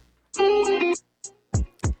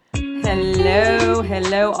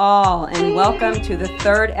Hello all, and welcome to the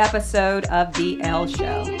third episode of The Elle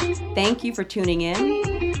Show. Thank you for tuning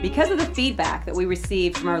in. Because of the feedback that we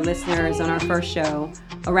received from our listeners on our first show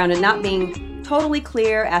around it not being totally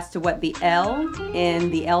clear as to what the L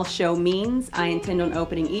in The Elle Show means, I intend on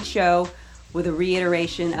opening each show with a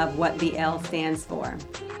reiteration of what the L stands for.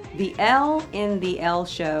 The L in The Elle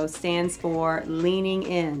Show stands for leaning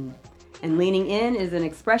in. And leaning in is an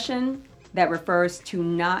expression that refers to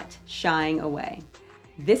not shying away.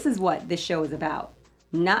 This is what this show is about.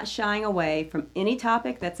 Not shying away from any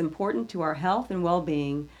topic that's important to our health and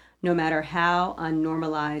well-being, no matter how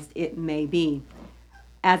unnormalized it may be.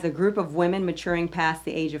 As a group of women maturing past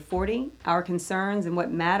the age of 40, our concerns and what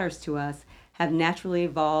matters to us have naturally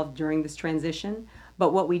evolved during this transition,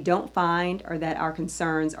 but what we don't find are that our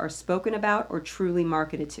concerns are spoken about or truly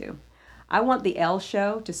marketed to. I want the Elle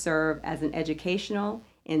Show to serve as an educational,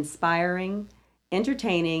 inspiring,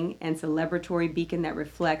 entertaining, and celebratory beacon that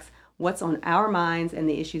reflects what's on our minds and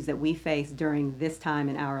the issues that we face during this time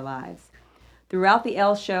in our lives. Throughout the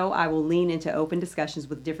Elle Show, I will lean into open discussions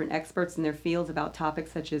with different experts in their fields about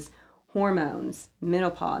topics such as hormones,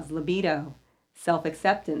 menopause, libido,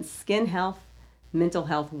 self-acceptance, skin health, mental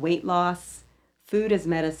health, weight loss, food as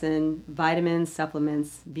medicine, vitamins,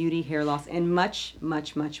 supplements, beauty, hair loss, and much,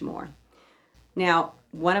 much, much more. Now,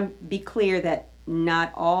 want to be clear that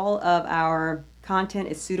not all of our content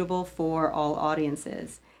is suitable for all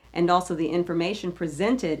audiences. And also the information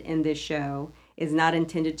presented in this show is not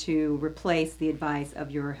intended to replace the advice of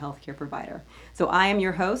your healthcare provider. So I am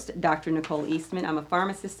your host, Dr. Nicole Eastman. I'm a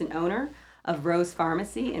pharmacist and owner of Rose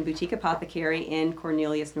Pharmacy and Boutique Apothecary in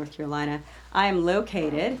Cornelius, North Carolina. I am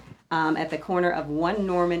located at the corner of 1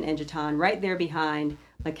 Norman and Jeton, right there behind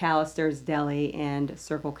McAllister's Deli and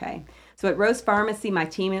Circle K. So at Rose Pharmacy, my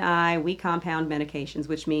team and I, we compound medications,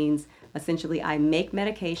 which means essentially I make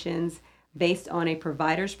medications based on a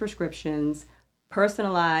provider's prescriptions,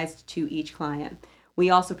 personalized to each client.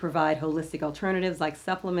 We also provide holistic alternatives like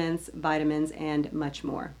supplements, vitamins, and much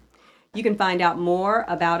more. You can find out more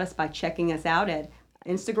about us by checking us out at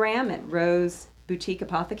Instagram at Rose Boutique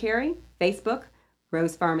Apothecary, Facebook,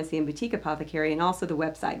 Rose Pharmacy and Boutique Apothecary, and also the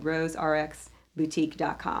website,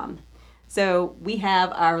 roserxboutique.com. So we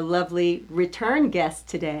have our lovely return guest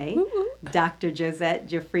today, Dr. Josette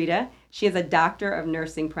Giuffrida. She is a doctor of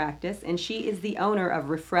nursing practice, and she is the owner of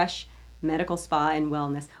Refresh Medical Spa and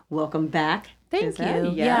Wellness. Welcome back. Thank Josette.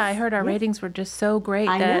 you. Yes. Yeah, I heard our ratings were just so great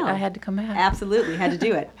I had to come back. Absolutely. Had to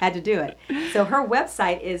do it. So her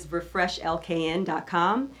website is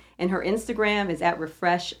refreshlkn.com, and her Instagram is at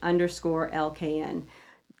refresh_LKN.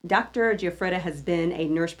 Dr. Giuffrida has been a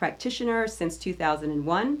nurse practitioner since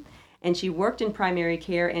 2001. And she worked in primary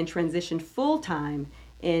care and transitioned full-time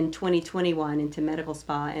in 2021 into medical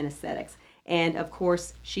spa and aesthetics. And of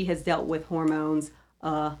course, she has dealt with hormones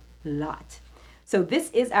a lot. So this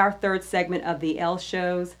is our third segment of the Elle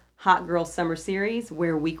Show's Hot Girl Summer Series,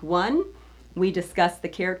 where week 1, we discuss the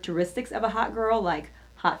characteristics of a hot girl, like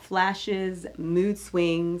hot flashes, mood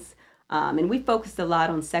swings, and we focused a lot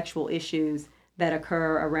on sexual issues that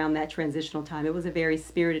occur around that transitional time. It was a very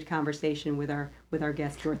spirited conversation with our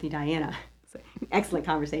guest, Dorothy Diana. Excellent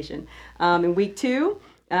conversation. In week 2,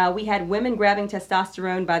 we had women grabbing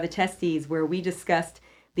testosterone by the testes, where we discussed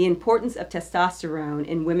the importance of testosterone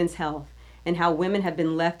in women's health and how women have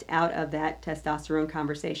been left out of that testosterone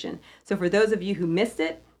conversation. So for those of you who missed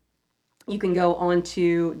it, you can go on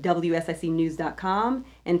to WSICnews.com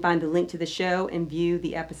and find the link to the show and view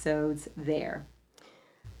the episodes there.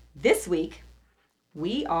 This week,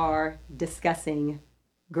 we are discussing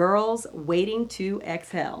girls waiting to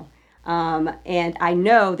exhale. And I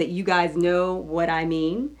know that you guys know what I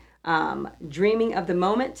mean. Dreaming of the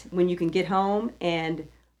moment when you can get home and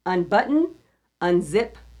unbutton,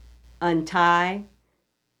 unzip, untie,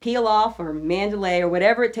 peel off, or mandalay, or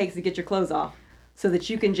whatever it takes to get your clothes off, so that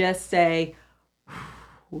you can just say,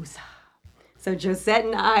 woosah. So Josette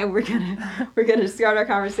and I, we're gonna start our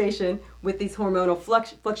conversation with these hormonal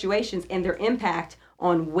fluctuations and their impact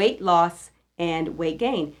on weight loss and weight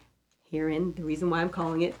gain. Herein, the reason why I'm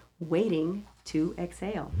calling it Waiting to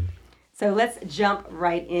Exhale. So let's jump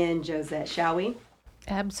right in, Josette, shall we?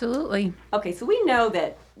 Absolutely. Okay, so we know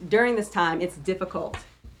that during this time, it's difficult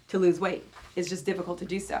to lose weight. It's just difficult to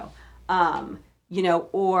do so.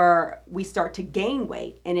 Or we start to gain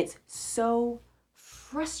weight, and it's so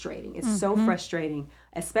frustrating. It's so frustrating,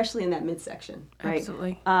 especially in that midsection, right?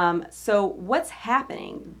 Absolutely. So what's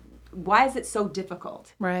happening? Why is it so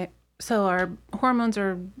difficult? Right. So our hormones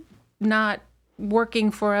are not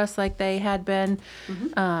working for us like they had been.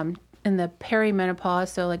 in the perimenopause,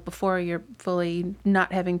 so like before you're fully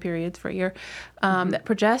not having periods for a year, that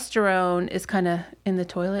progesterone is kind of in the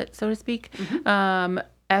toilet, so to speak.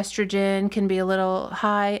 Estrogen can be a little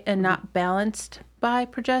high and not balanced by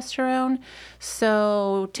progesterone.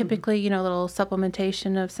 So typically, a little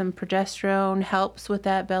supplementation of some progesterone helps with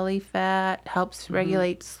that belly fat, helps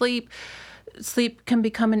regulate sleep. Sleep can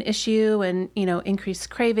become an issue and, increase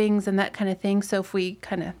cravings and that kind of thing. So if we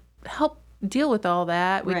kind of help deal with all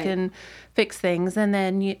that, we can fix things. And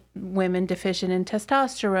then women deficient in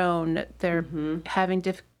testosterone, they're having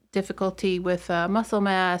difficulty with muscle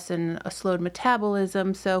mass and a slowed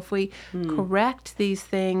metabolism. So if we correct these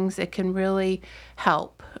things, it can really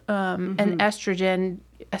help. And estrogen,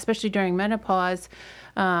 especially during menopause,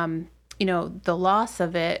 the loss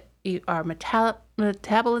of it, our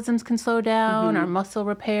metabolisms can slow down, our muscle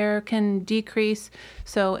repair can decrease.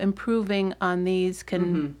 So improving on these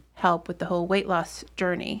can help with the whole weight loss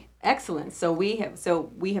journey. Excellent. So we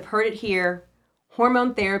have heard it here.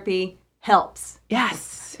 Hormone therapy helps.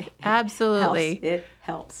 Yes, absolutely. It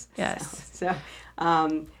helps. Yes. So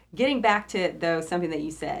getting back to, though, something that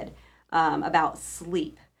you said about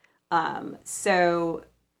sleep. So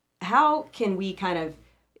how can we kind of,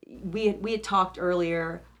 we had talked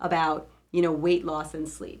earlier about, weight loss and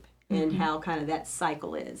sleep and how kind of that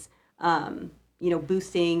cycle is,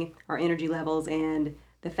 boosting our energy levels, and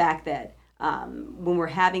the fact that when we're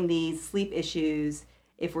having these sleep issues,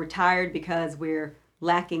 if we're tired because we're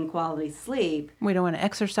lacking quality sleep, we don't want to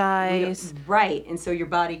exercise. Right. And so your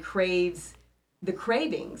body craves the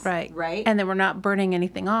cravings. Right. Right. And then we're not burning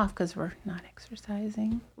anything off because we're not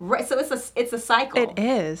exercising. Right. So it's a cycle. It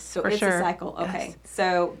is. So for it's sure. a cycle. Okay. Yes.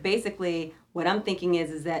 So basically what I'm thinking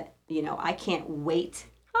is that, I can't wait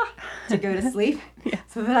to go to sleep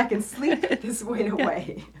so that I can sleep this weight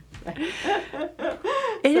away.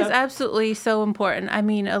 It is absolutely so important. I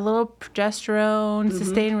mean, a little progesterone,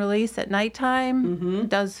 sustained release at nighttime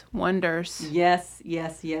does wonders. Yes,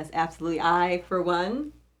 absolutely. I, for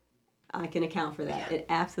one, I can account for that. It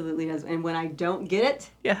absolutely does. And when I don't get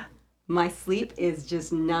it, my sleep is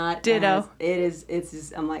just not. Ditto. It's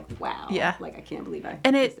just, I'm like, wow. Yeah. Like, I can't believe I.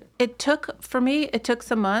 And it took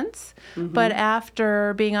some months, but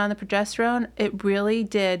after being on the progesterone, it really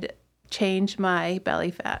did change my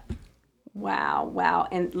belly fat. Wow.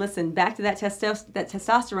 And listen, back to that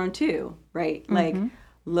testosterone too, right? Like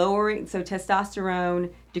lowering, so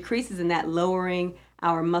testosterone decreases in that, lowering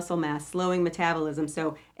our muscle mass, slowing metabolism.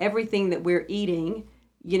 So everything that we're eating,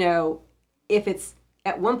 if it's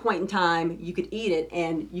at one point in time, you could eat it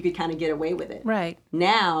and you could kind of get away with it. Right.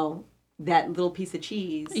 Now, that little piece of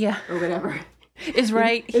cheese or whatever is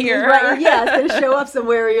right here. Right. Yeah, it's going to show up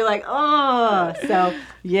somewhere where you're like, oh. So,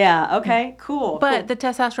 yeah, okay, cool. But the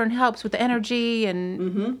testosterone helps with the energy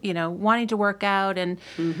and, wanting to work out, and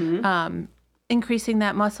increasing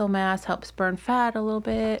that muscle mass helps burn fat a little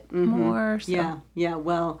bit more. So. Yeah.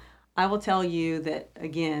 Well, I will tell you that,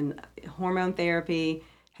 again, hormone therapy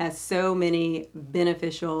has so many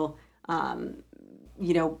beneficial,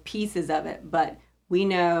 pieces of it. But we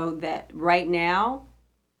know that right now,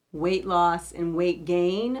 weight loss and weight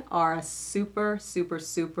gain are a super, super,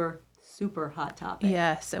 super, super hot topic.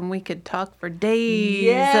 Yes, and we could talk for days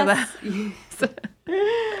about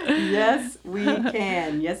Yes, we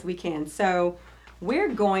can. Yes, we can. So we're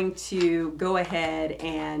going to go ahead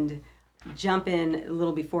and jump in a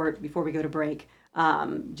little before we go to break.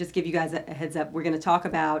 Just give you guys a heads up. We're going to talk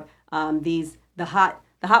about the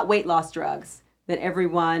hot weight loss drugs that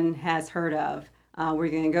everyone has heard of. We're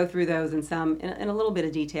going to go through those in a little bit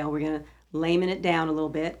of detail. We're going to layman it down a little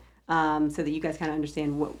bit so that you guys kind of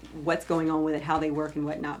understand what's going on with it, how they work and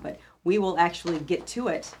whatnot. But we will actually get to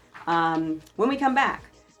it when we come back.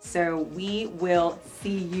 So we will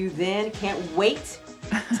see you then. Can't wait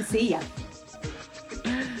to see you.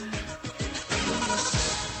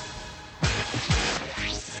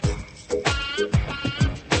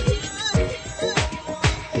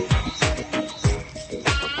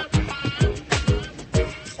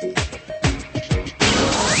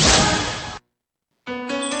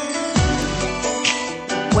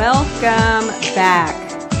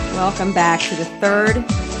 Welcome back to the third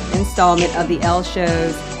installment of the Elle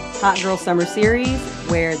Show's Hot Girl Summer Series,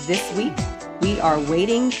 where this week we are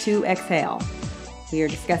waiting to exhale. We are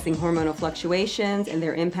discussing hormonal fluctuations and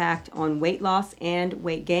their impact on weight loss and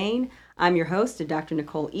weight gain. I'm your host, Dr.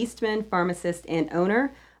 Nicole Eastman, pharmacist and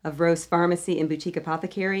owner of Rose Pharmacy and Boutique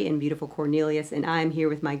Apothecary in beautiful Cornelius, and I'm here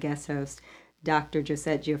with my guest host, Dr.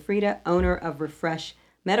 Josette Giuffrida, owner of Refresh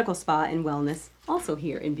Medical Spa and Wellness, also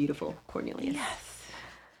here in beautiful Cornelius. Yes.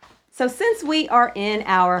 So since we are in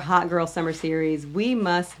our Hot Girl Summer Series, we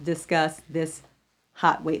must discuss this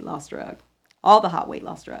hot weight loss drug, all the hot weight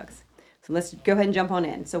loss drugs. So let's go ahead and jump on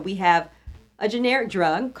in. So we have a generic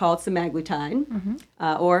drug called semaglutide,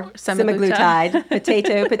 or semaglutide,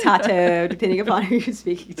 potato, depending upon who you're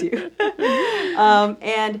speaking to.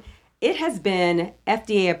 And it has been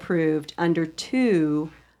FDA approved under two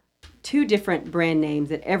different brand names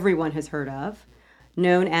that everyone has heard of,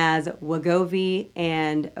 known as Wegovy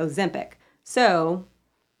and Ozempic. So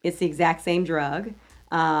it's the exact same drug,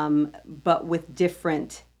 but with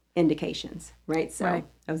different indications, right? So Right.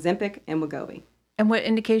 Ozempic and Wegovy. And what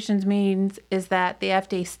indications means is that the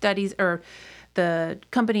FDA studies, or the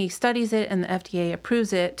company studies it and the FDA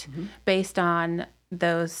approves it based on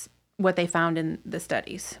what they found in the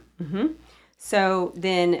studies. So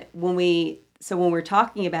then when we're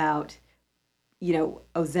talking about,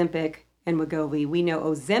 Ozempic and Wegovy, we know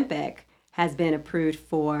Ozempic has been approved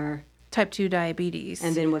for Type 2 diabetes.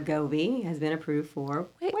 and then Wegovy has been approved for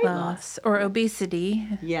weight loss or obesity.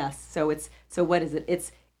 Yes. So what is it?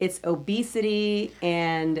 It's obesity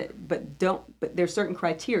but there's certain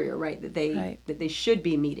criteria, right, that they should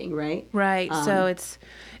be meeting, right? Right. So it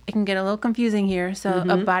can get a little confusing here. So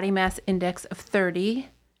a body mass index of 30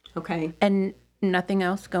 Okay. and nothing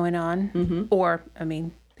else going on. Or,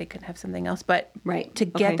 they could have something else. But Right. to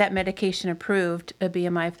get Okay. that medication approved, a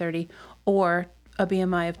BMI of 30 or a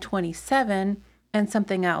BMI of 27 and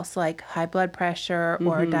something else like high blood pressure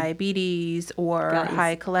or diabetes or Got it.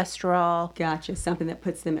 high cholesterol. Gotcha. Something that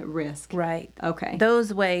puts them at risk. Right. Okay.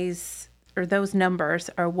 Those ways or those numbers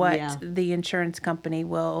are what Yeah. the insurance company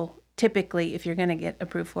will typically, if you're going to get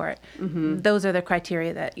approved for it, those are the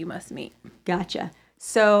criteria that you must meet. Gotcha.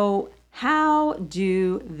 So how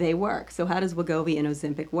do they work? So how does Wegovy and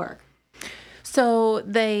Ozempic work? So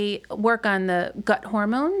they work on the gut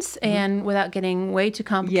hormones, and without getting way too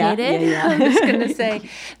complicated, Yeah. I'm just going to say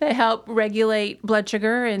they help regulate blood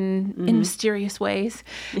sugar in mysterious ways.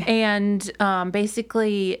 And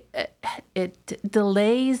basically, it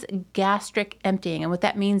delays gastric emptying. And what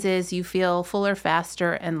that means is you feel fuller,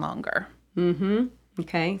 faster, and longer.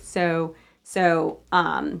 Okay. So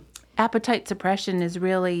Appetite suppression is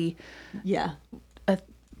really yeah.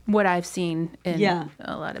 what I've seen in Yeah.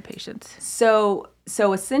 a lot of patients. So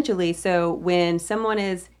essentially, when someone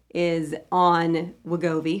is on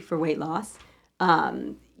Wegovy for weight loss,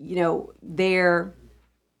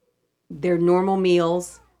 their normal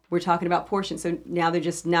meals, we're talking about portions. So now they're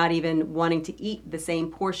just not even wanting to eat the same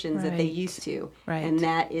portions that they Right. used to. Right. And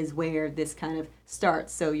that is where this kind of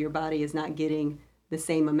starts. So your body is not getting the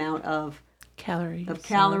same amount of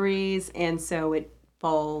Calories. and so it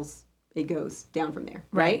goes down from there.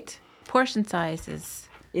 Right. Portion size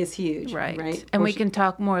Is huge. right. Right. And we can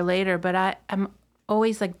talk more later, but I'm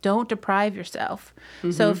always like, don't deprive yourself.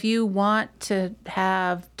 So if you want to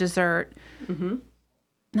have dessert,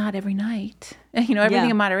 not every night,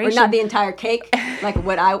 everything in moderation. Or not the entire cake, like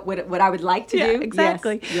what I would like to do.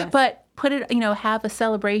 Exactly. Yes. But put it, have a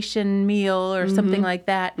celebration meal or something like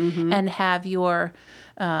that, and have your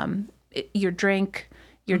drink,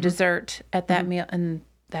 your dessert at that meal, and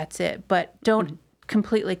that's it. But don't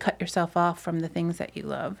completely cut yourself off from the things that you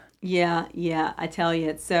love. Yeah, I tell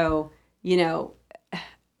you. So,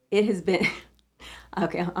 it has been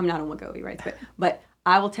okay, I'm not on Wegovy, right? But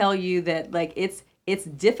I will tell you that like it's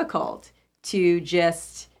difficult to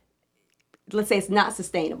just, let's say it's not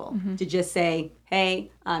sustainable to just say,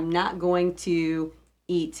 hey, I'm not going to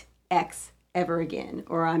eat X ever again,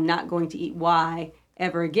 or I'm not going to eat Y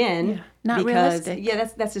ever again. Not because, realistic. Yeah,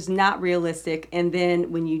 that's just not realistic. And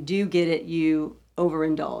then when you do get it, you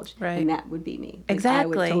overindulge. Right. And that would be me. Like,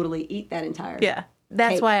 Exactly. I would totally eat that entire Yeah.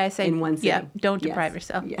 That's cake why I say, in one sitting. don't Yes. deprive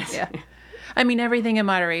yourself. Yes. Yeah. Everything in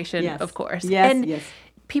moderation, Yes. of course. Yes, And yes.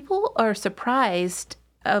 people are surprised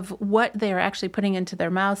of what they're actually putting into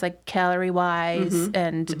their mouths, like calorie-wise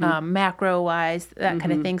and macro-wise, that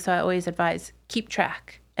kind of thing. So I always advise, keep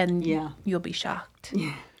track, and you'll be shocked.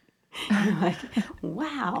 I'm like,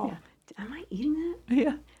 wow, am I eating that?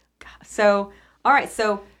 Yeah. So, all right,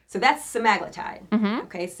 so that's semaglutide.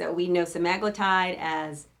 Okay, so we know semaglutide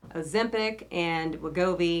as Ozempic and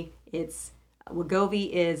Wegovy. Wegovy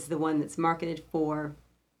is the one that's marketed for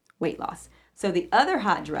weight loss. So the other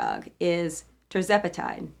hot drug is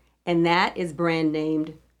tirzepatide, and that is brand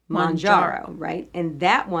named Mounjaro, right? And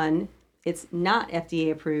that one, it's not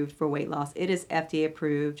FDA approved for weight loss. It is FDA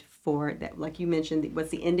approved for that, like you mentioned.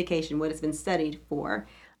 What's the indication? What it's been studied for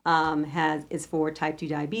is for type 2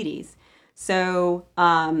 diabetes. So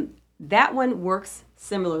that one works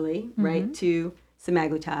similarly, right, to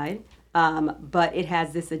semaglutide, but it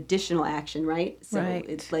has this additional action, right? So Right.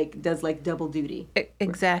 it's like does like double duty.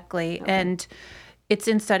 Exactly. And it's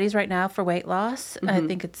in studies right now for weight loss. I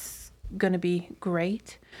think it's going to be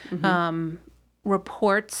great.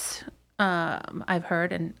 Reports I've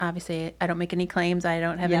heard, and obviously I don't make any claims, I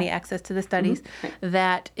don't have any access to the studies,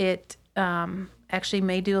 that it actually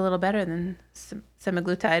may do a little better than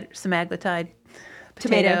semaglutide,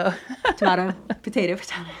 potato. Potato.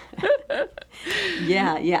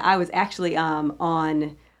 Yeah. I was actually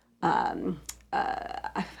on,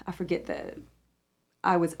 I forget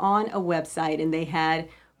I was on a website and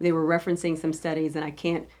they were referencing some studies, and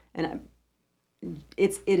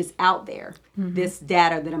it is out there. This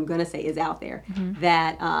data that I'm going to say is out there,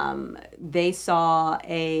 that they saw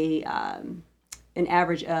an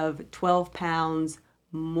average of 12 pounds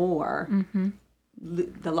more,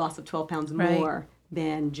 the loss of 12 pounds more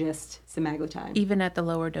than just semaglutide. Even at the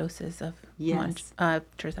lower doses of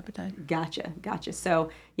tirzepatide. Gotcha. So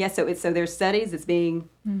there's studies that's being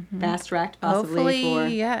fast-tracked possibly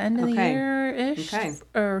hopefully, for... end of the year-ish,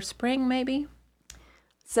 or spring maybe.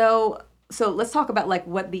 So let's talk about like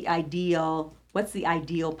what's the ideal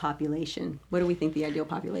population? What do we think the ideal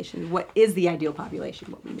population? What is the ideal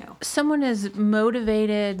population? What we know? Someone is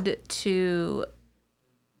motivated to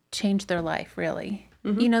change their life, really.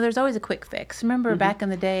 You know, there's always a quick fix. Remember back in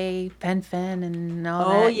the day, fen and all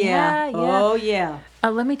that? Oh, yeah. Oh, yeah.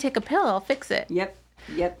 Let me take a pill, I'll fix it. Yep.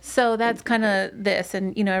 So that's kind of this.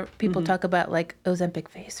 And, you know, people talk about like Ozempic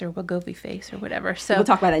face or Wegovy face or whatever. So we'll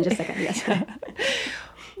talk about that in just a second, yes.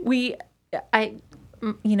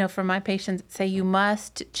 For my patients, say you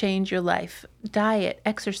must change your life. Diet,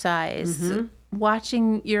 exercise,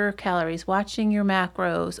 watching your calories, watching your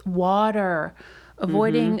macros, water,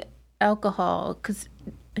 avoiding alcohol, because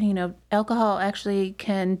alcohol actually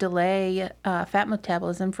can delay fat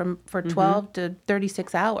metabolism for 12 to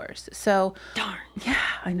 36 hours. So, darn. Yeah,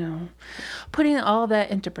 I know. Putting all that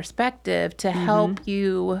into perspective to help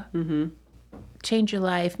you change your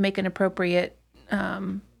life, make an appropriate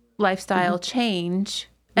lifestyle change.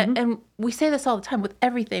 And we say this all the time with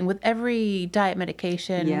everything, with every diet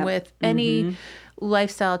medication, with any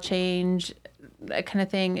lifestyle change, that kind of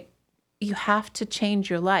thing. You have to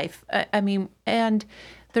change your life. And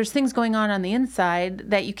there's things going on the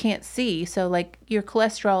inside that you can't see. So like your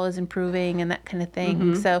cholesterol is improving and that kind of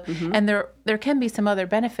thing. And there can be some other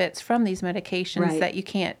benefits from these medications that you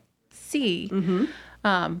can't see.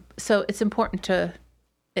 So it's important to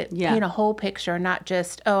paint a whole picture, not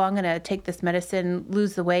just, I'm going to take this medicine,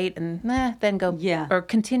 lose the weight, and then go or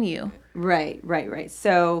continue. Right.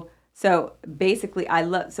 So basically,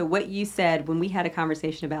 so what you said when we had a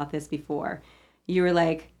conversation about this before, you were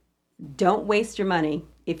like, don't waste your money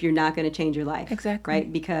if you're not going to change your life. Exactly.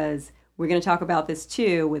 Right? Because we're going to talk about this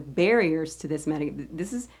too with barriers to this medication.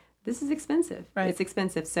 This is expensive. Right. It's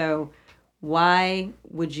expensive. So why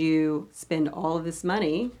would you spend all of this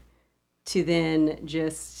money to then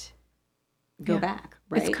just go back?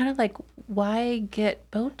 Right? It's kind of like, why get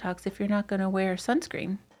Botox if you're not going to wear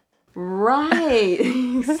sunscreen? Right.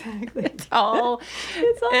 Exactly. It all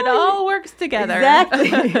works together.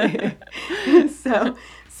 Exactly.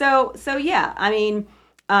 So yeah, I mean,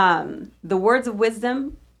 the words of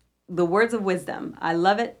wisdom, I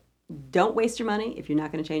love it. Don't waste your money if you're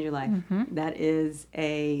not going to change your life. That is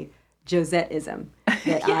a Josette-ism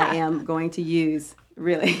that I am going to use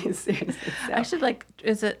really seriously. So. I should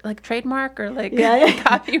is it like trademark or like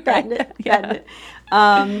copyright? Patent it.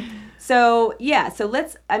 So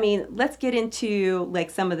let's get into like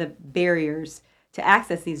some of the barriers to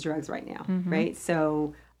access these drugs right now, right?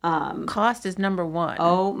 So cost is number one.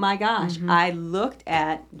 Oh my gosh. I looked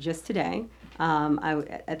at just today,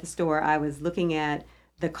 at the store, I was looking at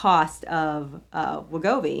the cost of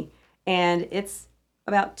Wegovy, and it's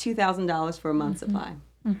about $2,000 for a month's supply.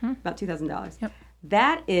 About $2,000. Yep.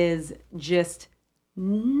 That is just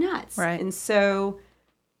nuts. Right. And so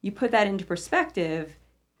you put that into perspective.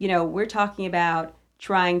 We're talking about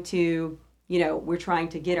trying to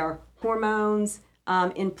get our hormones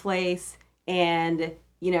in place, and,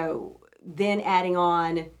 then adding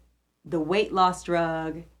on the weight loss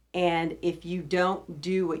drug. And if you don't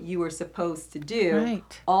do what you were supposed to do,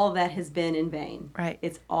 all that has been in vain. Right.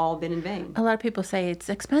 It's all been in vain. A lot of people say it's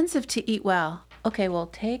expensive to eat well. Okay, well,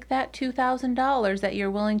 take that $2,000 that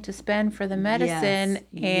you're willing to spend for the medicine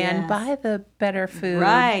and buy the better food,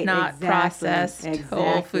 not processed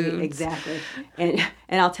whole foods. Exactly. And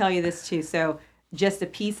I'll tell you this too. So just a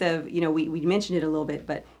piece of, we mentioned it a little bit,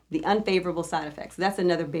 but the unfavorable side effects. That's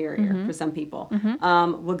another barrier for some people.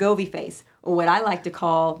 Wegovy face, or what I like to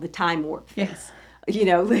call the time warp face.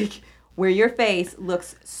 Like where your face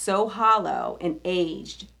looks so hollow and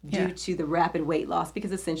aged due to the rapid weight loss,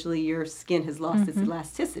 because essentially your skin has lost its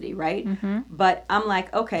elasticity, right? But I'm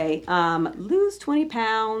like, okay, lose 20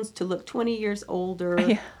 pounds to look 20 years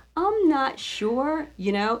older. I'm not sure,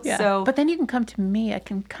 Yeah. so. But then you can come to me. I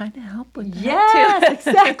can kind of help with that Yes,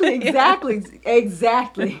 too.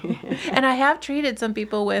 exactly. And I have treated some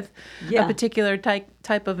people with Yeah. a particular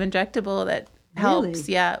type of injectable that helps.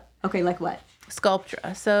 Really? Yeah. Okay, like what?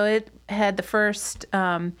 Sculptra. So it had the first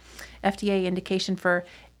FDA indication for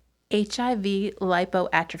HIV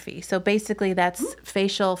lipoatrophy. So basically that's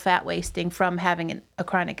facial fat wasting from having a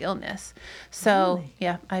chronic illness. So Really?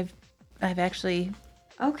 yeah, I've actually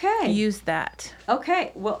Okay. used that.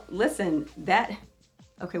 Okay, well, listen, okay,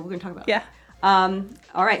 we're going to talk about Yeah.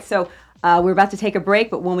 All right, so we're about to take a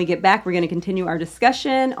break, but when we get back, we're going to continue our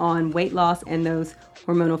discussion on weight loss and those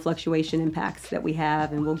hormonal fluctuation impacts that we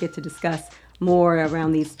have, and we'll get to discuss more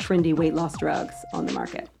around these trendy weight loss drugs on the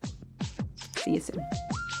market. See you soon.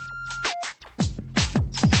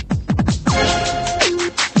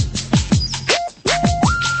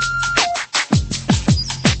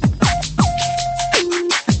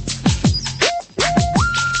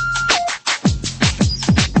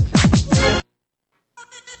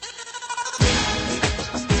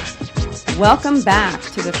 Welcome back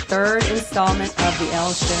to the third installment of the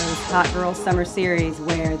Elle Show's Hot Girl Summer Series,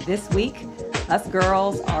 where this week, us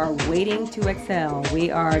girls are waiting to excel. We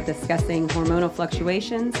are discussing hormonal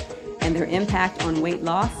fluctuations and their impact on weight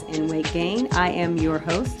loss and weight gain. I am your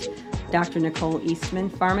host, Dr. Nicole Eastman,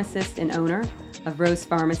 pharmacist and owner of Rose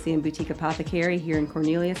Pharmacy and Boutique Apothecary here in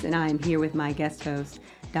Cornelius, and I am here with my guest host,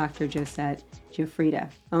 Dr. Josette Giuffrida,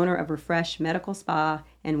 owner of Refresh Medical Spa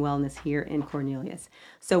and Wellness here in Cornelius.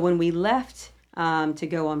 So when we left to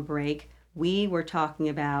go on break, we were talking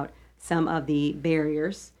about some of the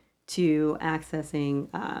barriers to accessing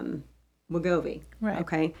Wegovy. Right.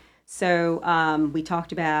 Okay. So we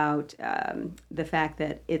talked about the fact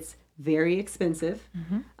that it's very expensive.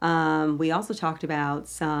 Mm-hmm. We also talked about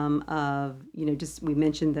some of, we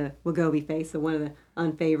mentioned the Wegovy face, so one of the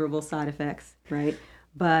unfavorable side effects, right?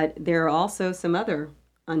 But there are also some other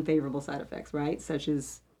unfavorable side effects, right? Such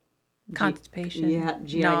as Constipation.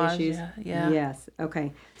 GI nausea, issues. Yeah. Yes.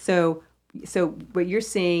 Okay. So what you're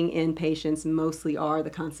seeing in patients mostly are the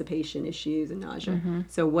constipation issues and nausea. Mm-hmm.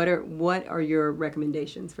 So what are your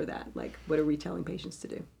recommendations for that? Like, what are we telling patients to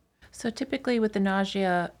do? So typically with the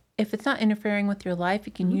nausea, if it's not interfering with your life,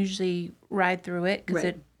 you can usually ride through it because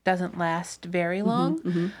it doesn't last very long.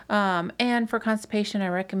 Mm-hmm. And for constipation, I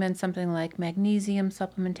recommend something like magnesium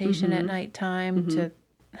supplementation at nighttime to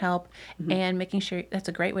help, and making sure that's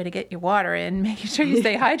a great way to get your water in, making sure you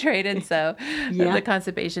stay hydrated so the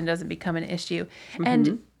constipation doesn't become an issue.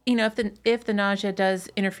 And if the nausea does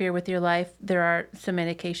interfere with your life, there are some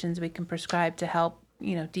medications we can prescribe to help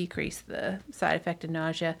decrease the side effect of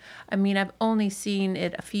nausea. I mean, I've only seen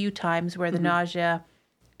it a few times where the nausea,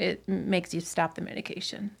 it makes you stop the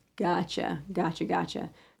medication. Gotcha.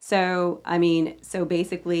 So, so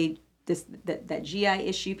basically that GI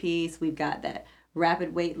issue piece, we've got that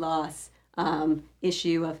rapid weight loss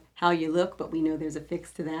issue of how you look, but we know there's a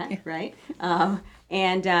fix to that, right?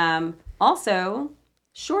 And also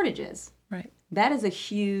shortages. Right. That is a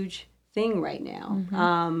huge thing right now.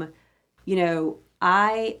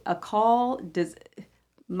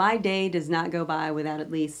 My day does not go by without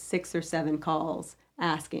at least 6 or 7 calls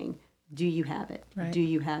asking, do you have it? Right. Do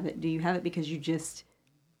you have it? Do you have it? Because you just,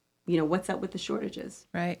 what's up with the shortages?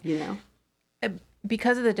 Right.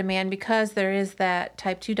 Because of the demand, because there is that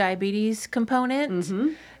type 2 diabetes component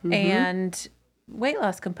and weight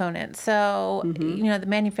loss component. So, the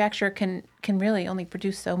manufacturer can really only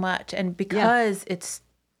produce so much. And because it's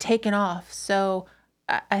taken off, so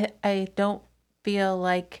I don't feel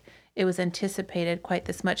like it was anticipated quite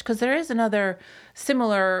this much, because there is another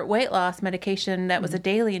similar weight loss medication that was a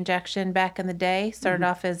daily injection back in the day. Started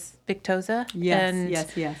off as Victoza.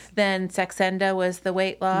 Yes. Then Saxenda was the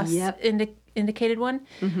weight loss indicated one.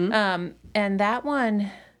 And that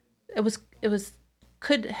one, it was a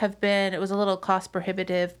little cost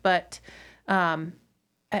prohibitive, but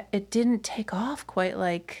it didn't take off quite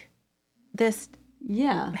like this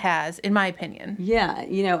has, in my opinion. Yeah,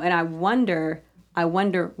 and I wonder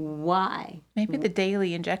why. Maybe the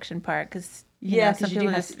daily injection part, because some you do people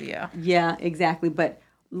have just, Yeah, exactly. But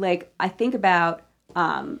like, I think about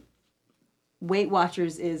Weight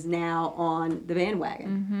Watchers is now on the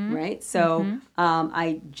bandwagon, right? So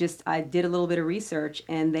I did a little bit of research,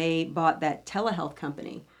 and they bought that telehealth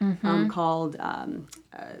company called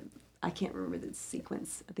I can't remember the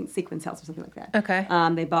Sequence. I think Sequence Health or something like that. Okay.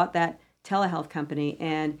 They bought that telehealth company,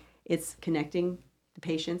 and it's connecting the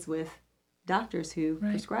patients with doctors who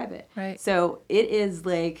prescribe it. Right. So it is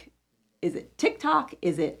like, is it TikTok?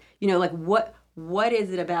 Is it, like what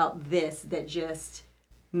is it about this that just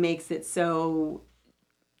makes it so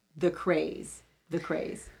the craze?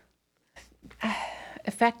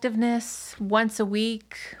 effectiveness once a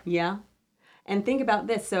week. Yeah. And think about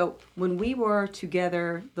this. So when we were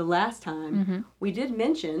together the last time, we did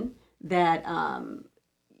mention that,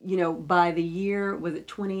 by the year, was it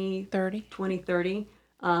 30. 2030,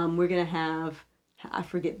 we're going to have, I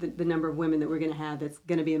forget the number of women that we're going to have that's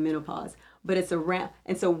going to be in menopause. But it's around,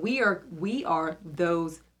 and so we are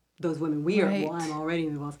those women. We are, well, I'm already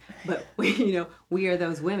in menopause, but we are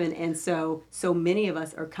those women. And so many of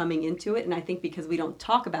us are coming into it. And I think because we don't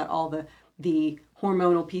talk about all the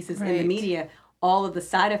hormonal pieces in the media, all of the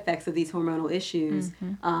side effects of these hormonal issues,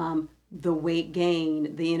 the weight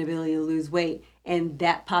gain, the inability to lose weight, and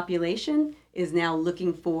that population is now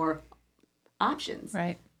looking for options.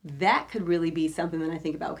 Right. That could really be something that I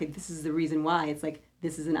think about. Okay, this is the reason why. It's like,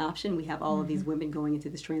 this is an option. We have all of these women going into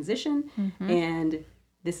this transition, and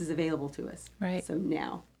this is available to us. Right. So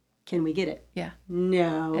now, can we get it? Yeah.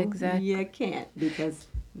 No. Exactly. You can't, because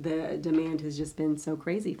the demand has just been so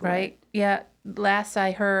crazy for it. Right. Yeah. Last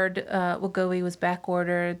I heard, Wegovy was back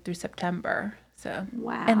ordered through September. So.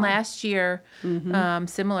 Wow. And last year,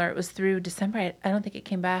 similar. It was through December. I don't think it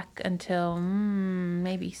came back until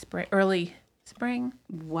maybe early spring.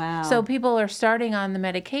 Wow. So people are starting on the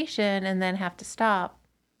medication and then have to stop.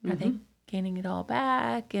 Are they gaining it all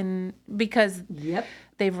back? And because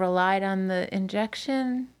they've relied on the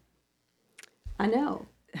injection. I know.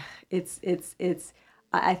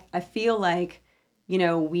 I feel like,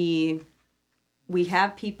 we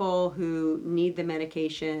have people who need the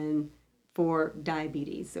medication for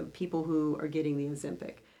diabetes, so people who are getting the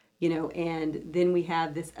Ozempic, and then we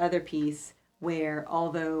have this other piece where,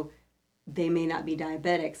 although they may not be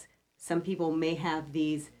diabetics, some people may have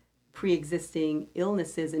these pre-existing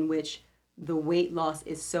illnesses in which the weight loss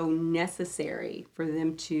is so necessary for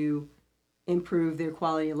them to improve their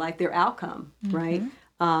quality of life, their outcome, right?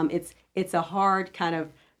 It's a hard kind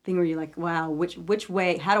of thing where you're like, wow, which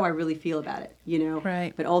way, how do I really feel about it,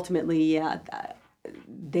 Right. But ultimately,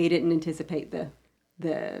 they didn't anticipate the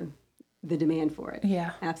demand for it.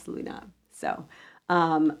 Yeah. Absolutely not. So,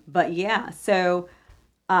 but yeah, so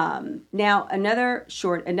now another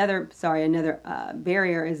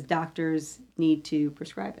barrier is doctors need to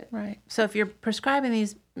prescribe it. Right. So if you're prescribing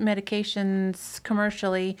these medications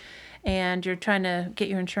commercially and you're trying to get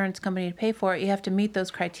your insurance company to pay for it, you have to meet those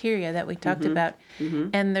criteria that we talked about.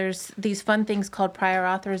 And there's these fun things called prior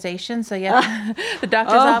authorization. So yeah, the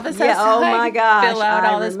doctor's office has to my gosh, fill out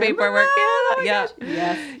all this paperwork. Yes.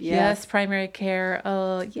 Yes, primary care.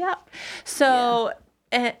 Oh, yeah. So,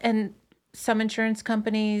 and some insurance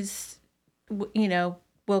companies,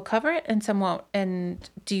 will cover it and some won't. And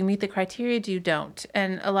do you meet the criteria? Do you don't?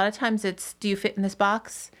 And a lot of times it's, do you fit in this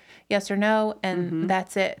box? Yes or no? And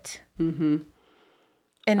that's it. And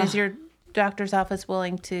is your doctor's office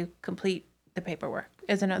willing to complete the paperwork?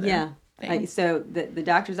 Is another thing. So the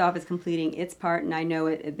doctor's office completing its part, and I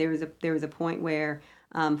know there was a point where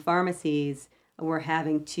pharmacies were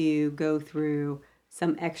having to go through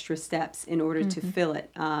some extra steps in order to fill it.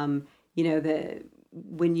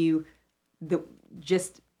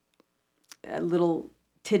 Just a little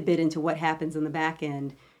tidbit into what happens on the back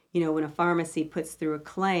end. When a pharmacy puts through a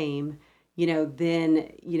claim, then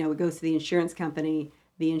it goes to the insurance company.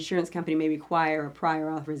 The insurance company may require a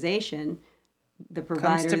prior authorization. The provider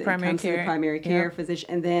comes to the primary care physician,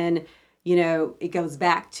 and then it goes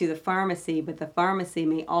back to the pharmacy. But the pharmacy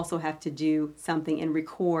may also have to do something and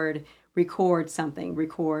record something.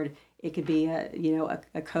 It could be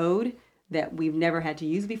a code that we've never had to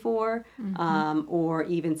use before, or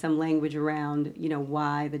even some language around,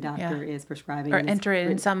 why the doctor is prescribing. Or enter it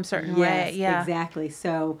in some certain way. Yeah, exactly.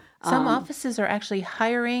 So some offices are actually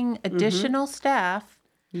hiring additional staff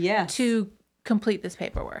to complete this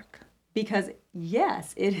paperwork. Because,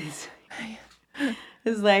 yes, it is.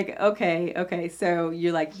 It's like, okay. So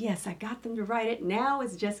you're like, yes, I got them to write it. Now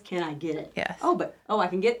it's just, can I get it? Yes. I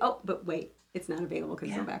can get, but wait. It's not available because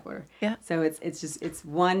it's on back order. Yeah. So it's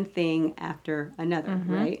one thing after another,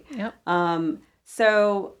 right? Yep.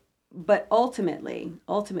 So, but ultimately,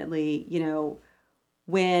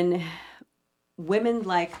 when women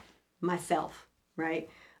like myself, right,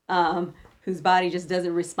 whose body just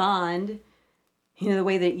doesn't respond, the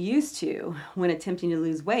way that it used to when attempting to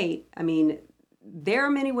lose weight. I mean, there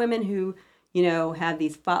are many women who, have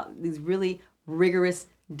these really rigorous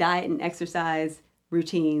diet and exercise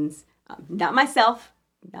routines. Not myself.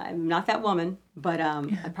 I'm not that woman, but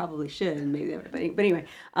I probably should. Maybe, but anyway,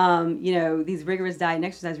 these rigorous diet and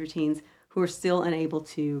exercise routines who are still unable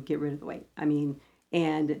to get rid of the weight. I mean,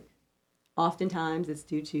 and oftentimes it's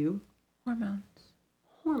due to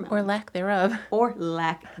hormones. Or lack thereof. Or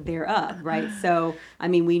lack thereof, right? So, I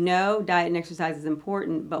mean, we know diet and exercise is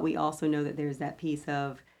important, but we also know that there's that piece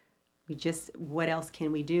of what else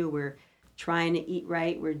can we do? We're trying to eat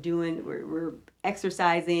right, we're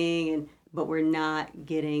exercising, but we're not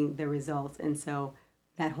getting the results. And so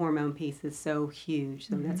that hormone piece is so huge.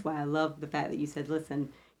 So that's why I love the fact that you said, listen,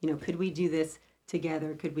 could we do this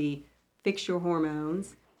together? Could we fix your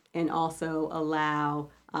hormones and also allow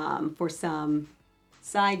for some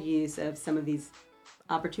side use of some of these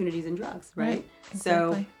opportunities and drugs, right? Exactly.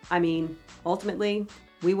 So, I mean, ultimately,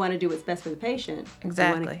 we want to do what's best for the patient.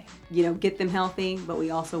 Exactly. We want to, get them healthy, but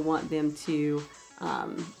we also want them to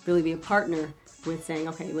really be a partner with saying,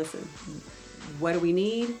 okay, listen, what do we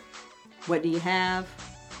need? What do you have?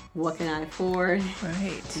 What can I afford?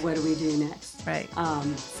 Right. What do we do next? Right.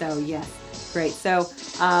 So, yes, great. So,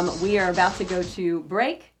 we are about to go to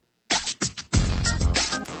break.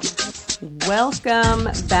 Welcome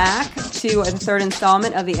back to the third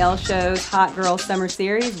installment of the Elle Show's Hot Girl Summer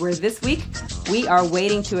Series, where this week we are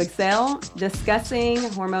waiting to excel, discussing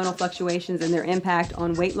hormonal fluctuations and their impact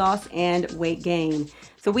on weight loss and weight gain.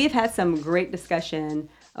 So we have had some great discussion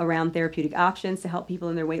around therapeutic options to help people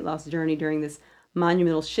in their weight loss journey during this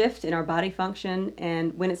monumental shift in our body function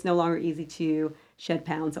and when it's no longer easy to shed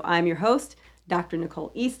pounds. So I'm your host, Dr.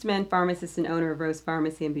 Nicole Eastman, pharmacist and owner of Rose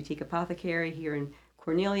Pharmacy and Boutique Apothecary here in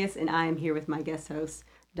Cornelius, and I am here with my guest host,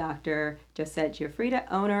 Dr. Josette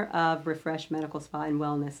Giuffrida, owner of Refresh Medical Spa and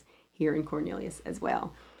Wellness here in Cornelius as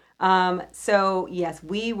well. So yes,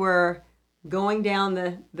 we were going down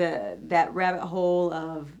that rabbit hole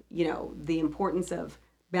of the importance of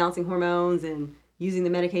balancing hormones and using the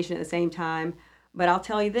medication at the same time. But I'll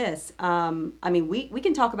tell you this, we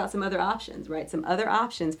can talk about some other options, right? Some other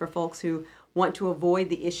options for folks who want to avoid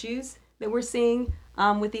the issues that we're seeing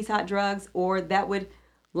with these hot drugs, or that would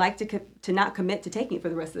like to not commit to taking it for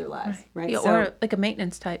the rest of their lives, right? Yeah, So, or like a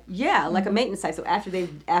maintenance type. Yeah, like a maintenance type. So after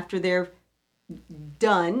they're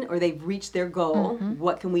done or they've reached their goal,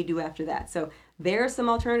 what can we do after that? So there are some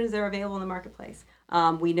alternatives that are available in the marketplace.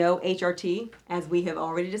 We know HRT, as we have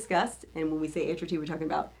already discussed, and when we say HRT, we're talking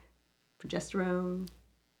about progesterone,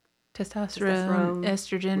 Testosterone,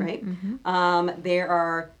 estrogen. Right? There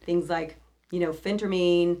are things like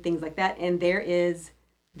phentermine, things like that. And there is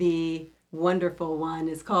the wonderful one.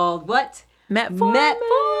 It's called what? Metformin.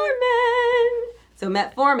 So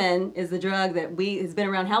metformin is the drug that has been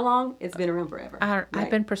around how long? It's been around forever.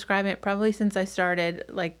 I've been prescribing it probably since I started.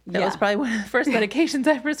 That was probably one of the first medications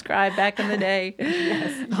I prescribed back in the day.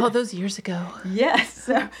 All those years ago. Yes.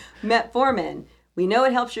 So metformin. We know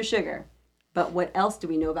it helps your sugar. But what else do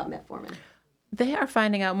we know about metformin? They are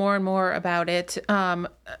finding out more and more about it.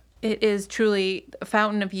 It is truly a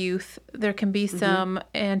fountain of youth. There can be some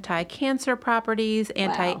anti-cancer properties,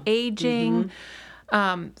 anti-aging.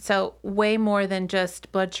 So way more than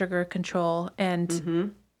just blood sugar control.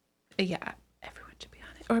 And yeah, everyone should be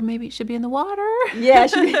on it. Or maybe it should be in the water. Yeah,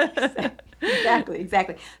 it should be.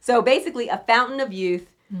 Exactly. So basically a fountain of youth.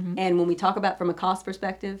 And when we talk about from a cost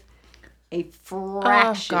perspective, a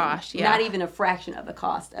fraction, not even a fraction of the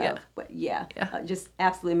cost of, but just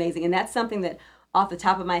absolutely amazing. And that's something that off the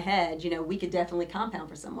top of my head, we could definitely compound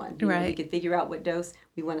for someone. We could figure out what dose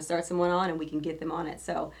we want to start someone on and we can get them on it.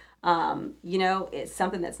 So, it's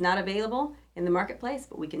something that's not available in the marketplace,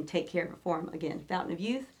 but we can take care of it for them. Again, fountain of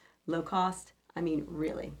youth, low cost.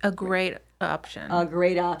 Really. A great option. A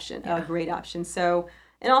great option. So,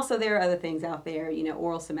 and also there are other things out there,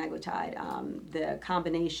 oral semaglutide, the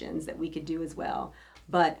combinations that we could do as well.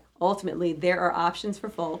 But ultimately, there are options for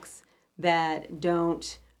folks that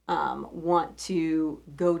don't want to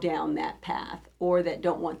go down that path or that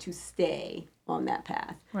don't want to stay on that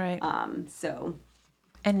path. Right.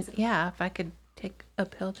 And if I could take a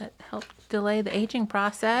pill that helps delay the aging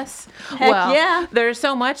process. Heck, there's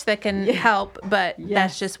so much that can help, but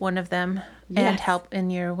that's just one of them and help in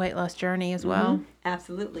your weight loss journey as well.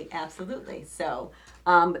 Absolutely. So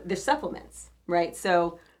there's supplements, right?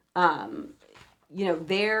 So, when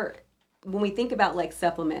we think about like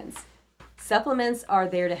supplements are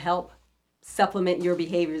there to help supplement your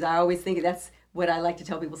behaviors. I always think that's what I like to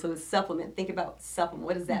tell people. So supplement, think about supplement.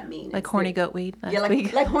 What does that mean? Like horny goat weed.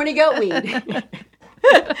 Like horny goat weed.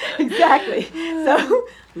 Exactly. So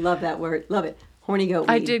love that word. Love it. Horny goat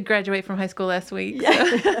weed. I did graduate from high school last week.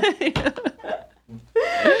 Yeah.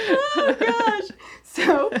 Oh gosh.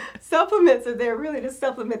 So supplements are there really to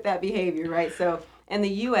supplement that behavior, right? So in the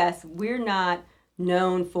U.S., we're not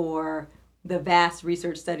known for the vast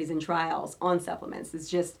research studies and trials on supplements. It's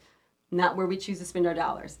just not where we choose to spend our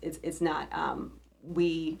dollars. It's not.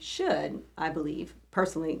 We should, I believe,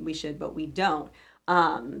 personally, we should, but we don't.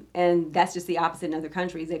 And that's just the opposite in other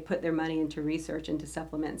countries. They put their money into research, into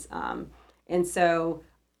supplements. And so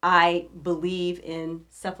I believe in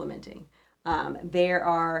supplementing. There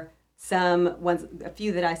are a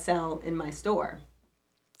few that I sell in my store.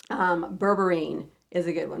 Berberine is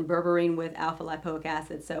a good one. Berberine with alpha lipoic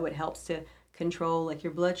acid, so it helps to control like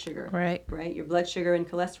your blood sugar, Right. Your blood sugar and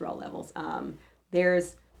cholesterol levels.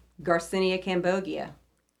 There's Garcinia cambogia.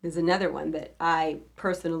 There's another one that I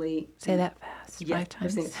personally Say that fast. 5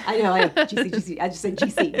 times. Garcinia. I know. GC. I just said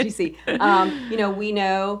GC. We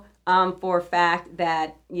know for a fact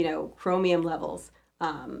that chromium levels.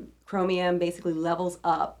 Chromium basically levels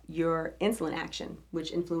up your insulin action,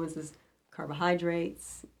 which influences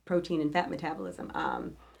carbohydrates, protein, and fat metabolism.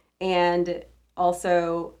 And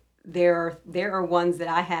also there are ones that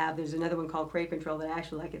I have. There's another one called Crave Control that I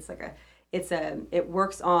actually like. It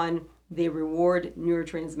works on the reward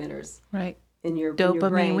neurotransmitters. Right. In your Dopamine.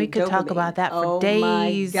 brain. We could talk about that for days. Oh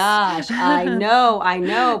my gosh, I know.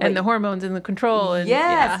 And the hormones and the control. And,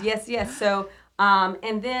 yes. So,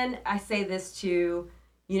 and then I say this too,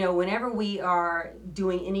 whenever we are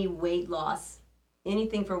doing any weight loss,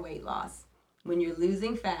 anything for weight loss, when you're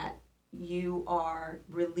losing fat, you are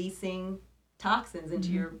releasing toxins into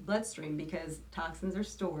your bloodstream because toxins are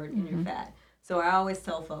stored in your fat. So I always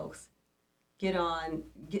tell folks,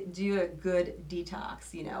 do a good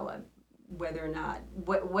detox, whether or not,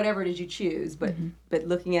 whatever it is you choose, but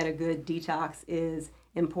looking at a good detox is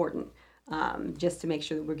important, just to make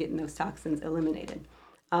sure that we're getting those toxins eliminated.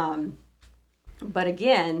 But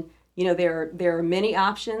again, there are many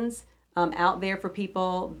options out there for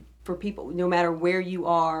people, no matter where you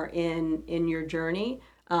are in your journey.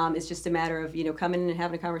 It's just a matter of, coming in and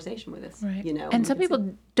having a conversation with us. Right. And some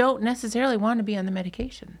people don't necessarily want to be on the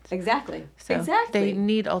medications. Exactly. So exactly. They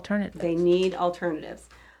need alternatives.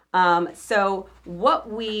 So what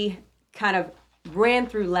we kind of ran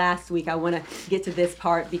through last week, I want to get to this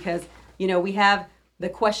part because, we have the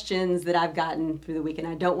questions that I've gotten through the week, and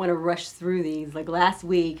I don't want to rush through these. Like last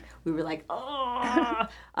week, we were like, oh.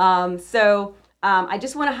 I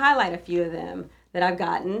just want to highlight a few of them that I've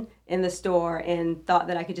gotten in the store and thought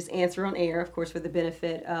that I could just answer on air, of course, for the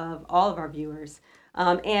benefit of all of our viewers.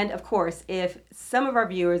 And of course, if some of our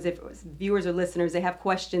viewers, if viewers or listeners, they have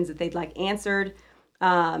questions that they'd like answered,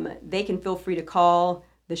 they can feel free to call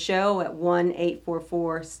the show at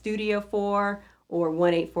 1-844-STUDIO-4 or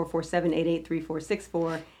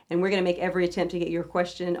 1-844-788-3464. And we're going to make every attempt to get your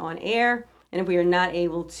question on air. And if we are not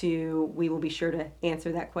able to, we will be sure to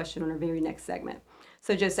answer that question on our very next segment.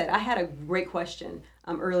 So Josette, I had a great question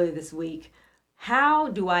earlier this week. How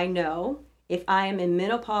do I know if I am in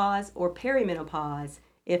menopause or perimenopause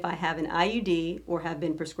if I have an IUD or have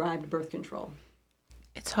been prescribed birth control?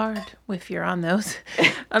 It's hard if you're on those,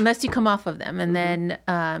 unless you come off of them. And then,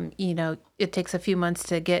 it takes a few months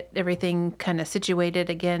to get everything kind of situated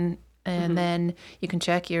again. And then you can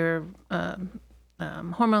check your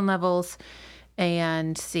hormone levels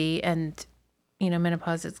and see. And,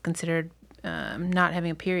 menopause is considered not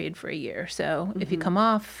having a period for a year. So if you come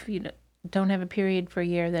off, don't have a period for a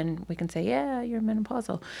year, then we can say, yeah, you're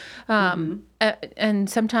menopausal. And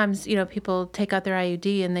sometimes, people take out their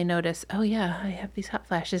IUD and they notice, oh yeah, I have these hot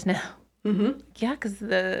flashes now. Yeah, because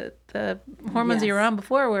the hormones you were on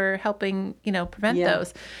before were helping, prevent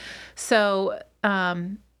those. So,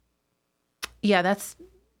 that's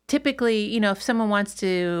typically, if someone wants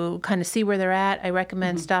to kind of see where they're at, I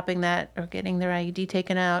recommend stopping that or getting their IUD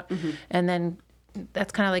taken out. And then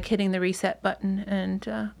that's kind of like hitting the reset button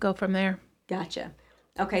and go from there. Gotcha.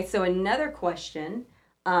 Okay, so another question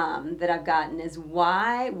that I've gotten is,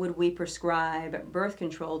 why would we prescribe birth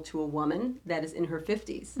control to a woman that is in her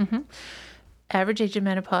 50s? Average age of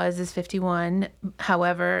menopause is 51.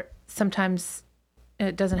 However, sometimes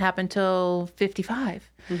it doesn't happen till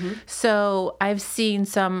 55. So I've seen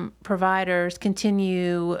some providers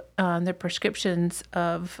continue their prescriptions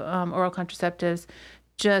of oral contraceptives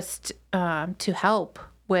just to help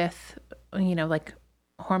with, like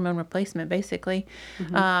hormone replacement, basically.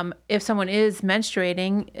 If someone is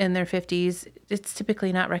menstruating in their 50s, it's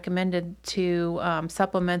typically not recommended to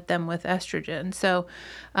supplement them with estrogen. So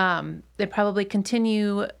they probably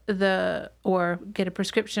continue or get a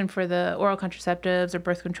prescription for the oral contraceptives or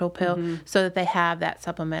birth control pill so that they have that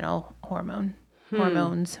supplemental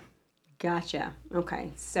hormones. Gotcha.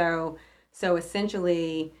 Okay. So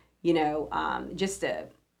essentially, just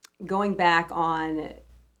going back on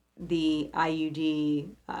the IUD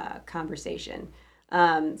conversation.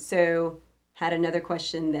 So had another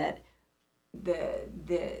question that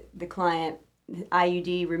the client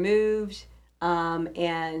IUD removed,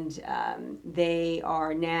 and they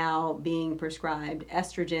are now being prescribed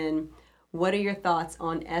estrogen. what are your thoughts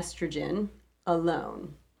on estrogen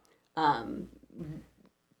alone?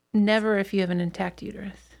 Never if you have an intact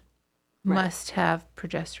uterus. Right. Must have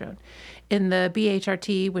progesterone. In the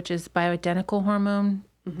BHRT, which is bioidentical hormone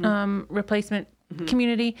replacement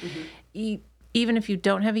community, even if you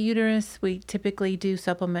don't have a uterus, we typically do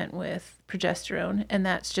supplement with progesterone, and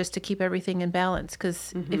that's just to keep everything in balance.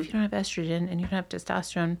 Because if you don't have estrogen and you don't have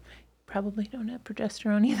testosterone, you probably don't have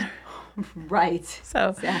progesterone either. Right. So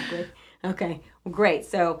Exactly. Okay. Well, great.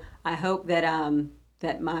 So I hope that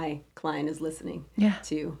that my client is listening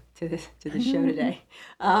to the show today.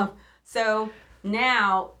 So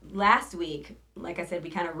now, last week, like I said, we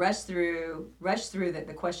kind of rushed through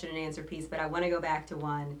the question and answer piece, but I want to go back to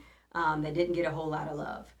one that didn't get a whole lot of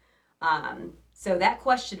love. So that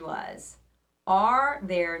question was, are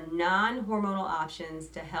there non-hormonal options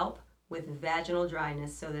to help with vaginal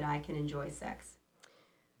dryness so that I can enjoy sex?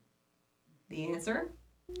 The answer?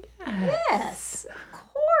 Yes,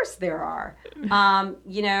 of course there are.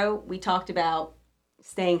 We talked about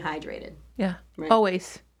staying hydrated. yeah, Right.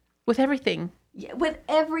 always with everything. Yeah, with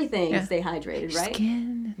everything, stay hydrated, right?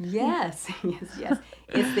 Skin. Yes, yes.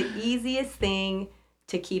 It's the easiest thing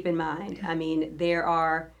to keep in mind. I mean,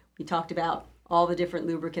 we talked about all the different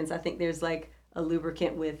lubricants. I think there's like a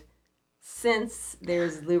lubricant with scents.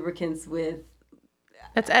 There's lubricants with,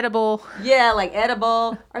 That's edible. like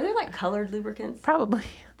edible. Are there like colored lubricants? Probably.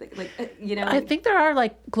 I I think there are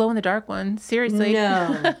like glow in the dark ones. Seriously.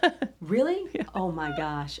 No. Really? Yeah. Oh my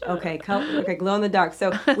gosh. Okay. Glow in the dark.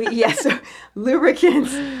 So so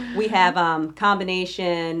lubricants. We have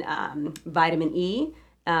combination vitamin E,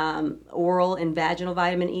 oral and vaginal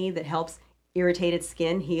vitamin E that helps irritated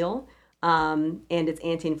skin heal, and it's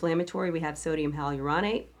anti-inflammatory. We have sodium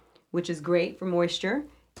hyaluronate, which is great for moisture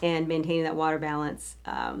and maintaining that water balance,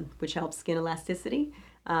 which helps skin elasticity.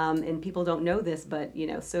 And people don't know this, but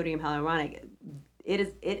sodium hyaluronate,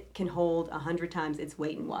 it can hold 100 times its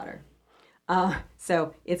weight in water.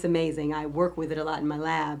 So it's amazing. I work with it a lot in my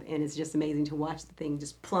lab, and it's just amazing to watch the thing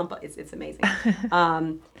just plump up. It's amazing.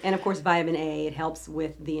 And of course, vitamin A, it helps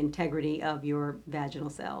with the integrity of your vaginal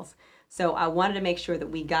cells. So I wanted to make sure that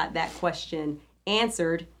we got that question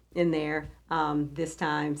answered in there this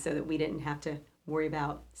time, so that we didn't have to worry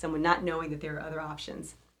about someone not knowing that there are other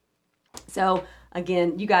options. So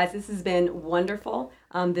again, you guys, this has been wonderful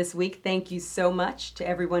this week. Thank you so much to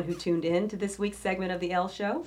everyone who tuned in to this week's segment of the Elle Show.